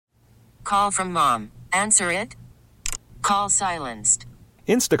Call from mom. Answer it. Call silenced.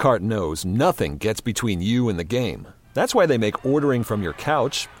 Instacart knows nothing gets between you and the game. That's why they make ordering from your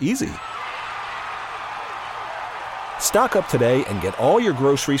couch easy. Stock up today and get all your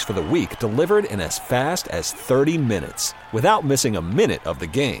groceries for the week delivered in as fast as 30 minutes without missing a minute of the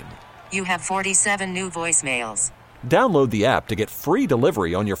game. You have 47 new voicemails. Download the app to get free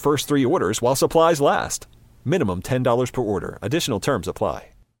delivery on your first 3 orders while supplies last. Minimum $10 per order. Additional terms apply.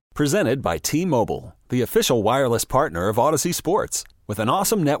 Presented by T-Mobile, the official wireless partner of Odyssey Sports. With an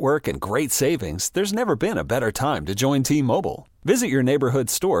awesome network and great savings, there's never been a better time to join T-Mobile. Visit your neighborhood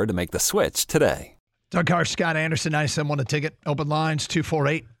store to make the switch today. Doug Carr, Scott Anderson, 97 a ticket. Open lines,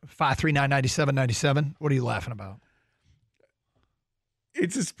 248-539-9797. What are you laughing about?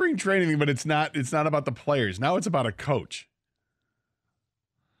 It's a spring training thing, but it's not about the players. Now it's about a coach.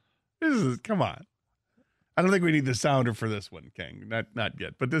 Come on. I don't think we need the sounder for this one, King. Not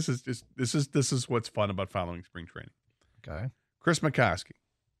yet. But this is what's fun about following spring training. Okay. Chris McCoskey,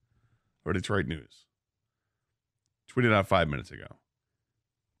 or Detroit News, tweeted out 5 minutes ago.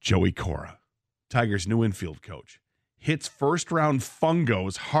 Joey Cora, Tigers' new infield coach, hits first-round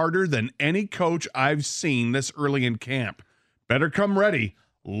fungos harder than any coach I've seen this early in camp. Better come ready.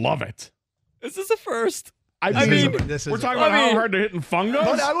 Love it. This is a first. We're talking about how hard they're hitting fungos?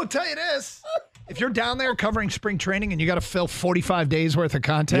 But I will tell you this. If you're down there covering spring training and you got to fill 45 days worth of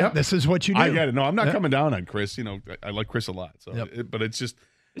content, This is what you do. I get it. No, I'm not coming down on Chris. You know, I like Chris a lot. So, but it's just.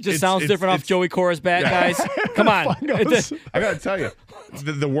 It just sounds different off Joey Cora's bat, guys. Come on. I got to tell you,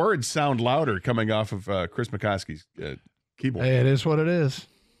 the words sound louder coming off of Chris McCoskey's keyboard. Hey, it is what it is.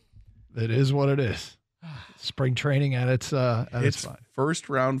 It is what it is. Spring training at its fine. First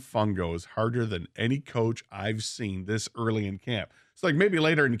round fungos harder than any coach I've seen this early in camp. It's like maybe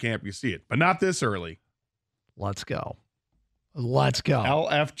later in camp you see it, but not this early. Let's go.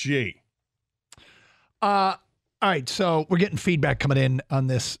 LFG. All right, so we're getting feedback coming in on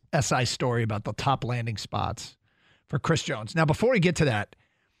this SI story about the top landing spots for Chris Jones. Now, before we get to that,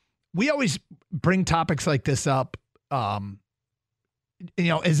 we always bring topics like this up, as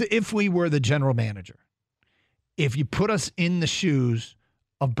if we were the general manager. If you put us in the shoes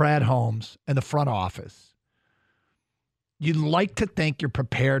of Brad Holmes and the front office, you'd like to think you're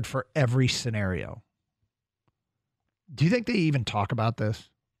prepared for every scenario. Do you think they even talk about this?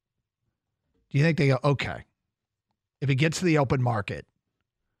 Do you think they go, okay, if it gets to the open market,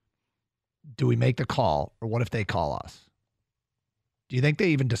 do we make the call, or what if they call us? Do you think they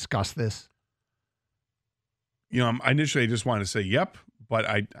even discuss this? You know, I initially just wanted to say yep, but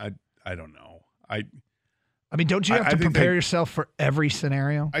I don't know. I mean, don't you have to prepare yourself for every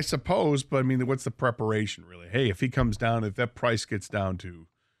scenario? I suppose, but I mean, what's the preparation really? Hey, if that price gets down to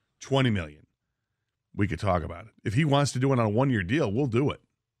 $20 million, we could talk about it. If he wants to do it on a 1-year deal, we'll do it.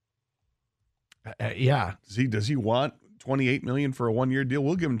 Yeah. Does he want $28 million for a 1-year deal?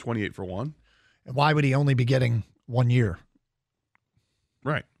 We'll give him 28 for one. And why would he only be getting 1 year?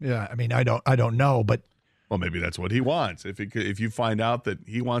 Right. Yeah. I mean, I don't know, but. Well, maybe that's what he wants. If you find out that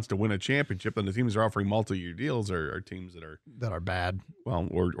he wants to win a championship, then the teams are offering multi-year deals are teams that are bad. Well,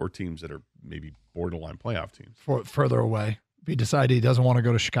 or teams that are maybe borderline playoff teams. Further away. If he decided he doesn't want to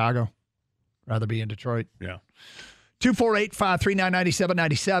go to Chicago, rather be in Detroit. Yeah.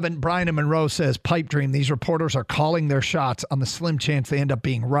 248-539-9797. Brian in Monroe says, pipe dream, these reporters are calling their shots on the slim chance they end up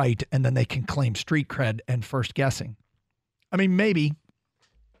being right, and then they can claim street cred and first guessing. I mean, maybe.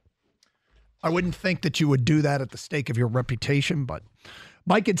 I wouldn't think that you would do that at the stake of your reputation, but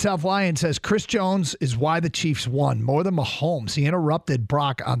Mike in South Lyon says, Chris Jones is why the Chiefs won. More than Mahomes. He interrupted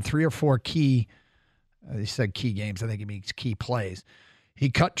Brock on 3 or 4 key, he said key games. I think he means key plays.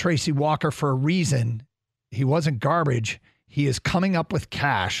 He cut Tracy Walker for a reason. He wasn't garbage. He is coming up with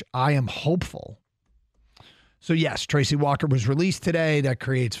cash. I am hopeful. So yes, Tracy Walker was released today. That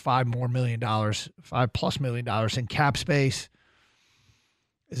creates $5+ million in cap space.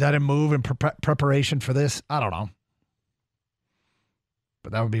 Is that a move in preparation for this? I don't know.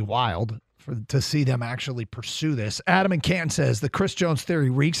 But that would be wild to see them actually pursue this. Adam in Canton says, the Chris Jones theory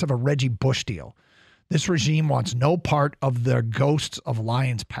reeks of a Reggie Bush deal. This regime wants no part of the ghosts of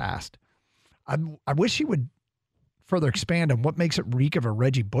Lions past. I wish he would further expand on what makes it reek of a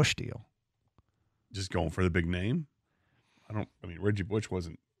Reggie Bush deal. Just going for the big name? Reggie Bush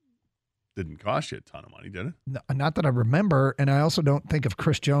didn't cost you a ton of money, did it? No, not that I remember, and I also don't think of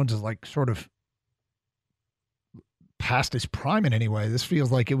Chris Jones as like sort of past his prime in any way. This feels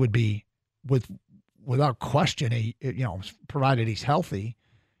like it would be without question, provided he's healthy,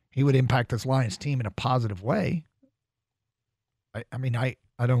 he would impact this Lions team in a positive way. I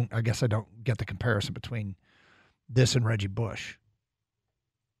guess I don't get the comparison between this and Reggie Bush.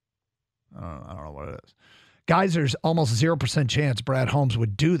 I don't know what it is. Guys, there's almost 0% chance Brad Holmes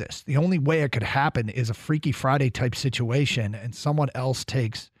would do this. The only way it could happen is a Freaky Friday type situation and someone else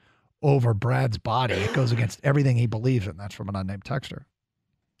takes over Brad's body. It goes against everything he believes in. That's from an unnamed texter.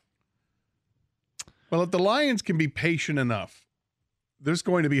 Well, if the Lions can be patient enough, there's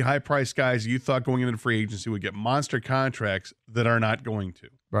going to be high-priced guys you thought going into free agency would get monster contracts that are not going to.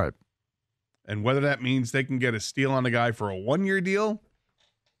 Right. And whether that means they can get a steal on a guy for a 1-year deal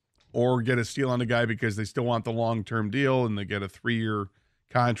or get a steal on a guy because they still want the long-term deal and they get a 3-year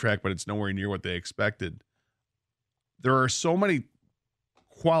contract, but it's nowhere near what they expected. There are so many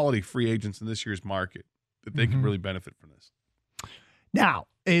quality free agents in this year's market that they can really benefit from this. Now,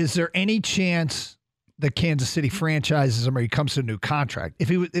 is there any chance the Kansas City franchises him or he comes to a new contract?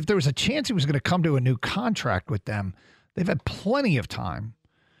 If there was a chance he was going to come to a new contract with them, they've had plenty of time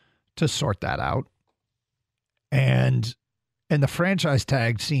to sort that out. And the franchise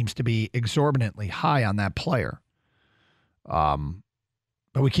tag seems to be exorbitantly high on that player. But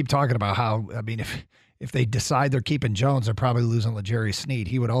we keep talking about how, I mean, if they decide they're keeping Jones, they're probably losing L'Jarius Sneed.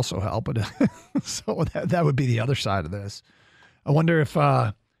 He would also help. So that would be the other side of this. I wonder if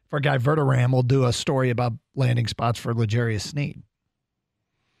our guy Verderam will do a story about landing spots for L'Jarius Sneed.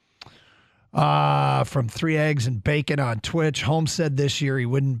 From 3 Eggs and Bacon on Twitch, Holmes said this year it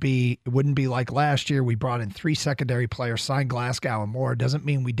wouldn't be like last year. We brought in 3 secondary players, signed Glasgow and more. Doesn't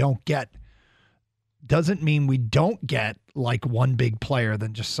mean we don't get like one big player,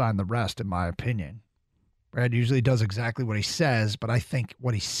 then just sign the rest, in my opinion. Brad usually does exactly what he says, but I think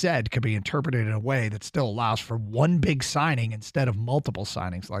what he said could be interpreted in a way that still allows for one big signing instead of multiple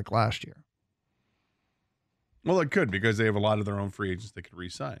signings like last year. Well, it could, because they have a lot of their own free agents that could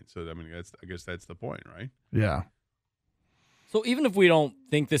re-sign. So, I mean, I guess that's the point, right? Yeah. So even if we don't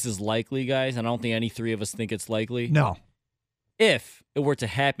think this is likely, guys, and I don't think any three of us think it's likely. No. If it were to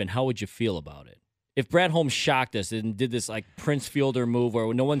happen, how would you feel about it? If Brad Holmes shocked us and did this like Prince Fielder move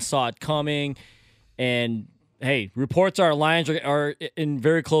where no one saw it coming, and hey, reports are Lions are in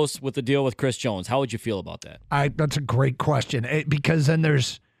very close with the deal with Chris Jones, how would you feel about that? That's a great question, because then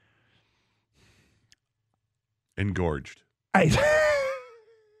there's engorged. I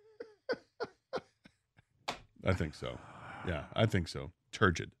think so. Yeah, I think so.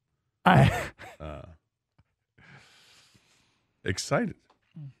 Turgid. Excited.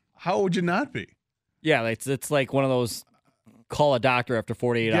 How would you not be? Yeah, it's like one of those call a doctor after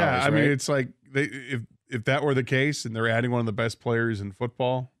 48 hours. Yeah, I right? mean, it's like if that were the case and they're adding one of the best players in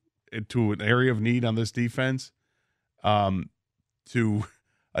football to an area of need on this defense, to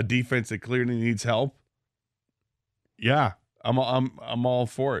a defense that clearly needs help, yeah, I'm all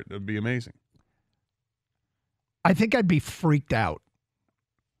for it. It'd be amazing. I think I'd be freaked out.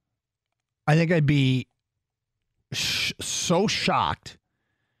 I think I'd be so shocked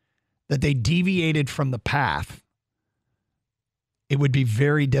that they deviated from the path. It would be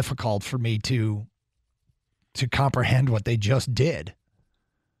very difficult for me to comprehend what they just did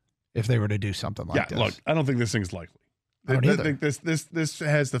if they were to do something like this. Look, I don't think this thing's likely. I don't either. think this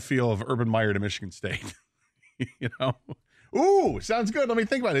has the feel of Urban Meyer to Michigan State. You know? Ooh, sounds good. Let me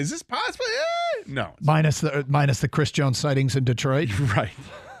think about it. Is this possible? No. Minus the Chris Jones sightings in Detroit. Right.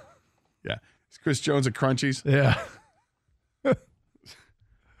 Yeah. Is Chris Jones at Crunchies? Yeah.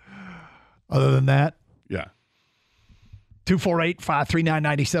 Other than that? Yeah.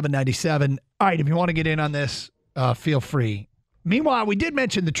 248-539-9797. All right, if you want to get in on this, feel free. Meanwhile, we did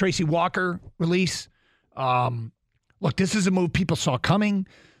mention the Tracy Walker release. Look, this is a move people saw coming.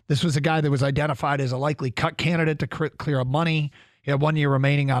 This was a guy that was identified as a likely cut candidate to clear up money. He had 1 year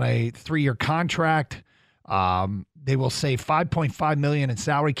remaining on a 3-year contract. They will save $5.5 million in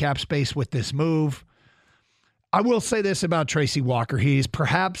salary cap space with this move. I will say this about Tracy Walker. He's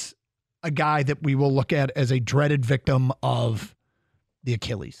perhaps a guy that we will look at as a dreaded victim of the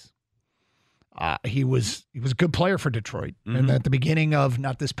Achilles. He was a good player for Detroit. Mm-hmm. And at the beginning of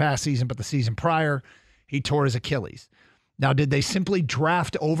not this past season, but the season prior, he tore his Achilles. Now, did they simply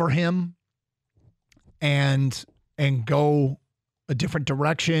draft over him and go a different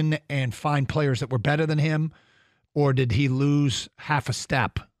direction and find players that were better than him? Or did he lose half a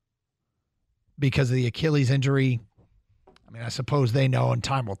step because of the Achilles injury? I mean, I suppose they know and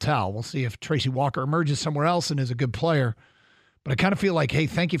time will tell. We'll see if Tracy Walker emerges somewhere else and is a good player. But I kind of feel like, hey,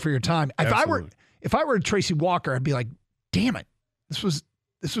 thank you for your time. If I were Tracy Walker, I'd be like, damn it, this was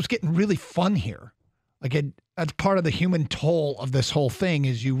getting really fun here. Like that's part of the human toll of this whole thing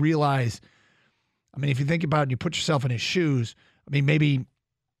is you realize, I mean, if you think about it, you put yourself in his shoes. I mean, maybe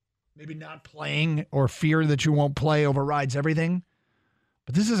not playing or fear that you won't play overrides everything.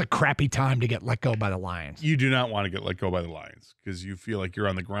 But this is a crappy time to get let go by the Lions. You do not want to get let go by the Lions because you feel like you're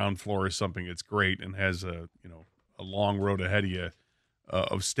on the ground floor of something that's great and has a long road ahead of you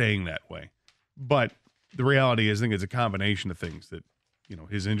of staying that way. But the reality is, I think it's a combination of things that,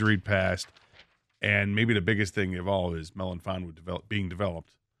 his injury passed, and maybe the biggest thing of all is Melon Fonwood being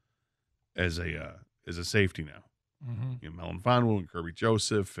developed as a safety now. Mm-hmm. Melon Fonwood and Kirby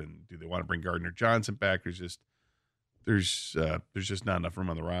Joseph, and do they want to bring Gardner Johnson back? There's just not enough room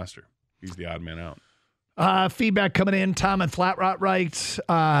on the roster. He's the odd man out. Feedback coming in. Tom and Flat Rot writes,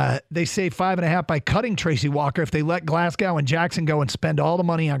 they save 5.5 by cutting Tracy Walker. If they let Glasgow and Jackson go and spend all the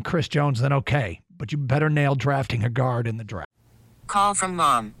money on Chris Jones, then okay. But you better nail drafting a guard in the draft. Call from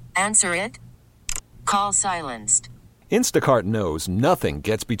mom. Answer it. Call silenced. Instacart knows nothing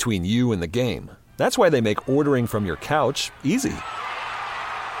gets between you and the game. That's why they make ordering from your couch easy.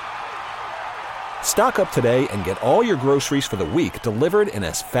 Stock up today and get all your groceries for the week delivered in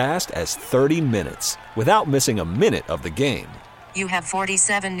as fast as 30 minutes without missing a minute of the game. You have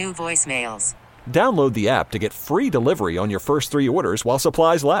 47 new voicemails. Download the app to get free delivery on your first 3 orders while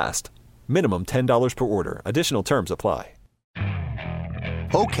supplies last. Minimum $10 per order. Additional terms apply.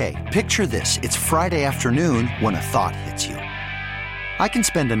 Okay, picture this. It's Friday afternoon when a thought hits you. I can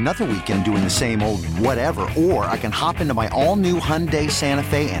spend another weekend doing the same old whatever, or I can hop into my all-new Hyundai Santa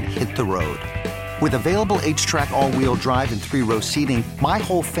Fe and hit the road. With available H-Track all-wheel drive and 3-row seating, my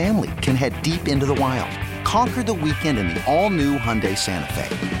whole family can head deep into the wild. Conquer the weekend in the all-new Hyundai Santa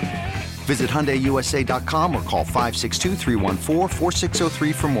Fe. Visit HyundaiUSA.com or call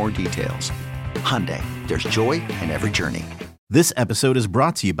 562-314-4603 for more details. Hyundai, there's joy in every journey. This episode is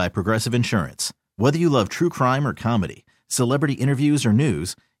brought to you by Progressive Insurance. Whether you love true crime or comedy, celebrity interviews or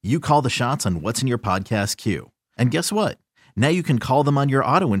news, you call the shots on what's in your podcast queue. And guess what? Now you can call them on your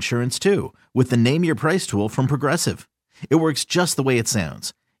auto insurance too with the Name Your Price tool from Progressive. It works just the way it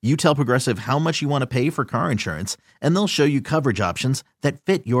sounds. You tell Progressive how much you want to pay for car insurance, and they'll show you coverage options that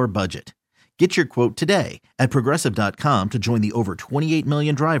fit your budget. Get your quote today at Progressive.com to join the over 28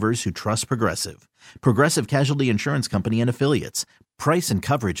 million drivers who trust Progressive. Progressive Casualty Insurance Company and Affiliates. Price and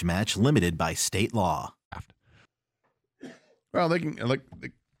coverage match limited by state law. Well, they can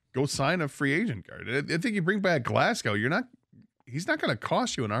go sign a free agent guard. I think you bring back Glasgow, he's not going to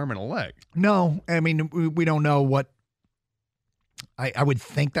cost you an arm and a leg. No, I mean, we don't know what. I would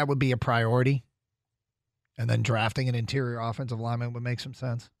think that would be a priority. And then drafting an interior offensive lineman would make some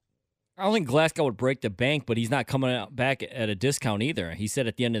sense. I don't think Glasgow would break the bank, but he's not coming out back at a discount either. He said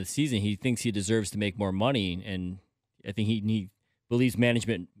at the end of the season he thinks he deserves to make more money, and I think he believes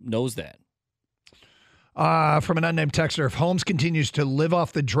management knows that. From an unnamed texter, if Holmes continues to live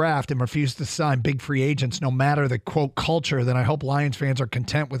off the draft and refuses to sign big free agents, no matter the, quote, culture, then I hope Lions fans are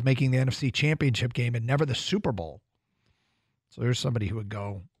content with making the NFC Championship game and never the Super Bowl. So there's somebody who would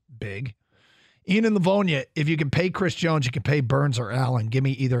go big. Ian in Livonia, if you can pay Chris Jones, you can pay Burns or Allen. Give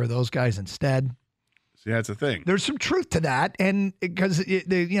me either of those guys instead. See, that's the thing. There's some truth to that, and because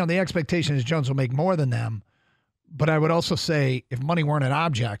the expectation is Jones will make more than them. But I would also say if money weren't an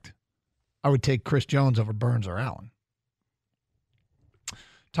object, I would take Chris Jones over Burns or Allen.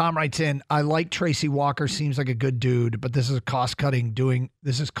 Tom writes in, I like Tracy Walker, seems like a good dude, but this is cost of doing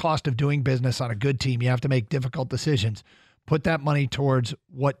business on a good team. You have to make difficult decisions. Put that money towards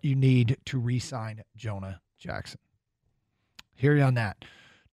what you need to re-sign Jonah Jackson. Hear you on that.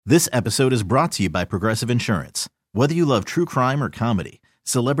 This episode is brought to you by Progressive Insurance. Whether you love true crime or comedy,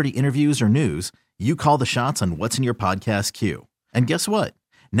 celebrity interviews or news, you call the shots on what's in your podcast queue. And guess what?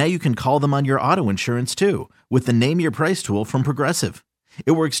 Now you can call them on your auto insurance too with the Name Your Price tool from Progressive.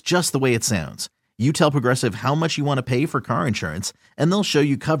 It works just the way it sounds. You tell Progressive how much you want to pay for car insurance, and they'll show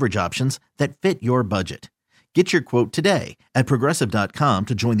you coverage options that fit your budget. Get your quote today at Progressive.com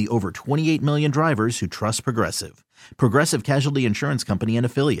to join the over 28 million drivers who trust Progressive. Progressive Casualty Insurance Company and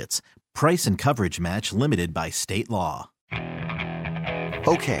Affiliates. Price and coverage match limited by state law.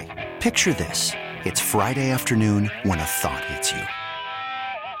 Okay, picture this. It's Friday afternoon when a thought hits you.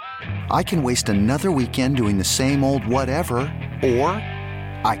 I can waste another weekend doing the same old whatever, or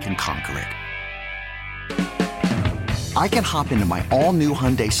I can conquer it. I can hop into my all-new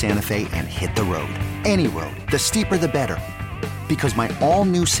Hyundai Santa Fe and hit the road. Any road. The steeper, the better. Because my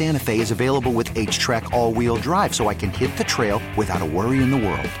all-new Santa Fe is available with H-Track all-wheel drive, so I can hit the trail without a worry in the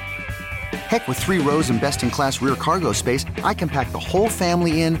world. Heck, with 3 rows and best-in-class rear cargo space, I can pack the whole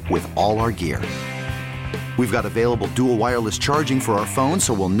family in with all our gear. We've got available dual wireless charging for our phones,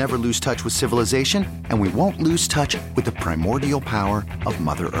 so we'll never lose touch with civilization, and we won't lose touch with the primordial power of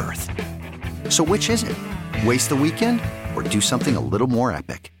Mother Earth. So which is it? Waste the weekend or do something a little more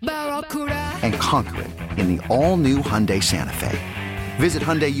epic? And conquer it in the all-new Hyundai Santa Fe. Visit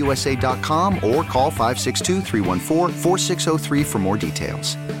HyundaiUSA.com or call 562-314-4603 for more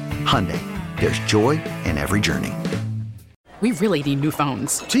details. Hyundai, there's joy in every journey. We really need new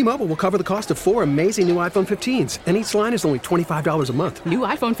phones. T-Mobile will cover the cost of 4 amazing new iPhone 15s, and each line is only $25 a month. New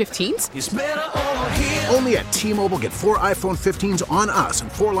iPhone 15s? It's better over here. Only at T-Mobile, get 4 iPhone 15s on us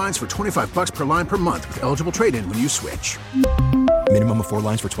and 4 lines for $25 per line per month with eligible trade-in when you switch. Minimum of 4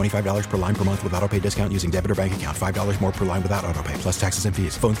 lines for $25 per line per month with autopay discount using debit or bank account. $5 more per line without autopay, plus taxes and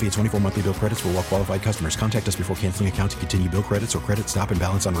fees. Phone fee at 24 monthly bill credits for well-qualified customers. Contact us before canceling account to continue bill credits or credit stop and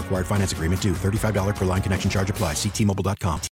balance on required finance agreement due. $35 per line connection charge applies. See T-Mobile.com.